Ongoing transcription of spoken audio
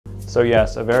So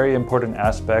yes, a very important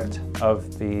aspect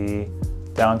of the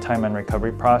downtime and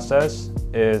recovery process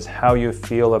is how you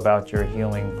feel about your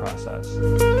healing process.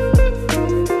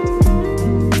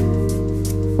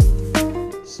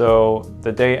 So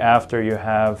the day after you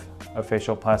have a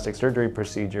facial plastic surgery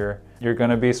procedure, you're going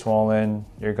to be swollen,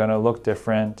 you're going to look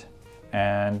different,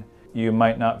 and you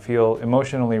might not feel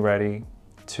emotionally ready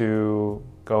to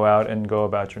go out and go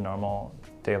about your normal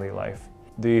daily life.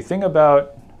 The thing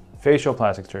about facial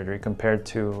plastic surgery compared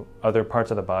to other parts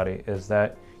of the body is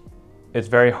that it's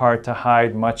very hard to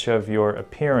hide much of your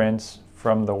appearance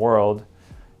from the world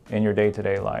in your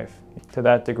day-to-day life. To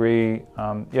that degree,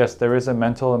 yes, there is a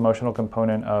mental, emotional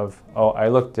component of, oh, I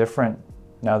look different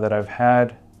now that I've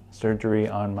had surgery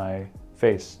on my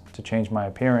face to change my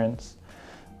appearance.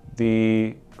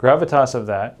 The gravitas of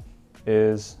that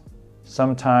is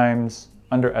sometimes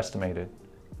underestimated.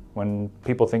 When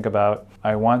people think about,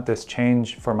 I want this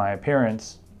change for my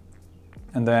appearance,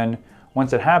 and then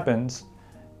once it happens,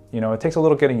 it takes a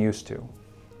little getting used to.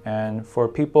 And for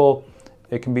people,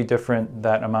 it can be different,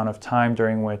 that amount of time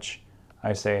during which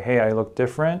I say, hey, I look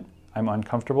different, I'm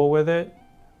uncomfortable with it,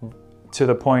 to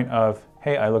the point of,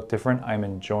 hey, I look different, I'm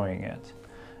enjoying it.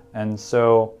 And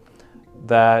so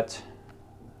that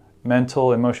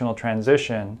mental, emotional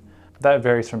transition, that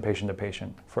varies from patient to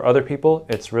patient. For other people,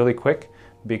 it's really quick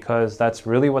because that's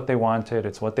really what they wanted,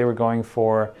 it's what they were going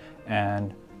for,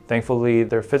 and thankfully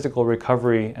their physical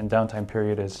recovery and downtime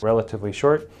period is relatively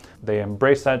short. They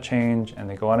embrace that change and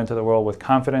they go out into the world with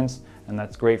confidence, and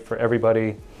that's great for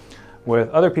everybody. With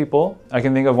other people, I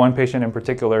can think of one patient in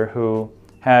particular who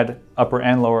had upper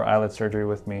and lower eyelid surgery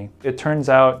with me. It turns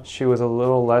out she was a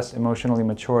little less emotionally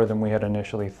mature than we had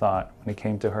initially thought when it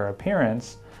came to her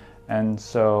appearance, and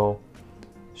so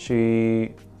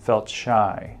she felt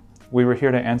shy. We were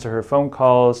here to answer her phone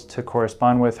calls, to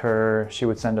correspond with her. She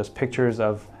would send us pictures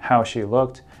of how she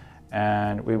looked,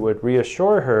 and we would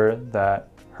reassure her that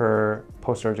her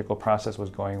post-surgical process was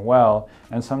going well.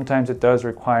 And sometimes it does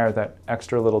require that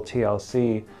extra little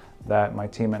TLC that my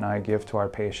team and I give to our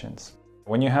patients.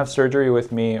 When you have surgery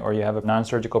with me or you have a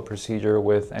non-surgical procedure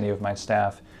with any of my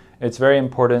staff, it's very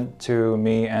important to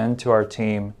me and to our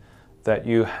team that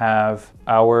you have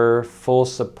our full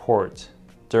support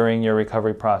during your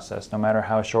recovery process, no matter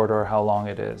how short or how long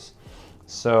it is.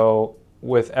 So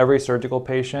with every surgical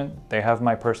patient, they have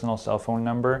my personal cell phone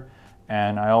number,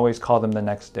 and I always call them the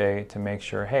next day to make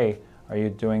sure, hey, are you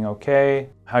doing okay?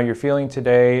 How you're feeling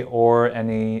today, or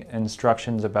any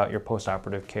instructions about your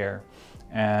post-operative care.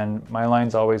 And my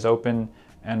line's always open,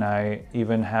 and I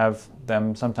even have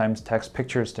them sometimes text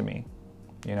pictures to me,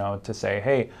 to say,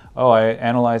 hey, oh, I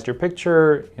analyzed your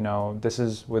picture, this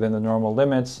is within the normal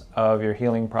limits of your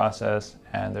healing process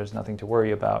and there's nothing to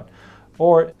worry about.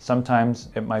 Or sometimes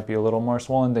it might be a little more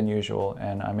swollen than usual,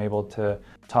 and I'm able to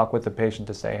talk with the patient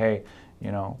to say, hey,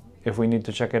 if we need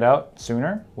to check it out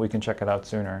sooner, we can check it out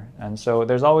sooner. And so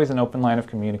there's always an open line of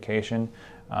communication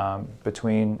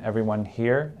between everyone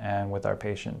here and with our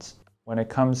patients. When it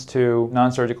comes to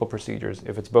non-surgical procedures,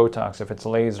 if it's Botox, if it's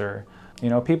laser,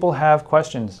 people have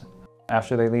questions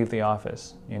after they leave the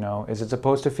office. Is it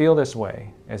supposed to feel this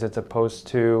way? Is it supposed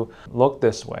to look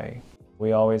this way?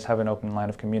 We always have an open line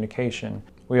of communication.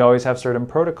 We always have certain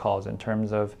protocols in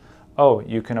terms of, oh,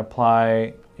 you can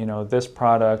apply, this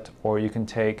product, or you can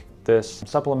take this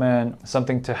supplement,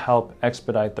 something to help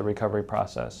expedite the recovery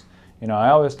process. I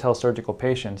always tell surgical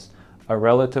patients, a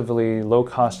relatively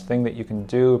low-cost thing that you can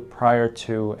do prior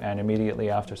to and immediately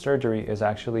after surgery is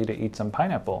actually to eat some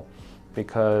pineapple,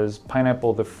 because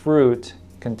pineapple, the fruit,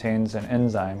 contains an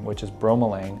enzyme, which is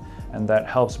bromelain, and that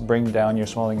helps bring down your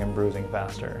swelling and bruising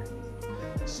faster.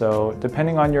 So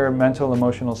depending on your mental,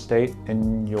 emotional state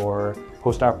in your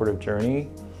post-operative journey,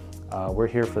 we're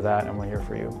here for that, and we're here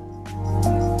for you.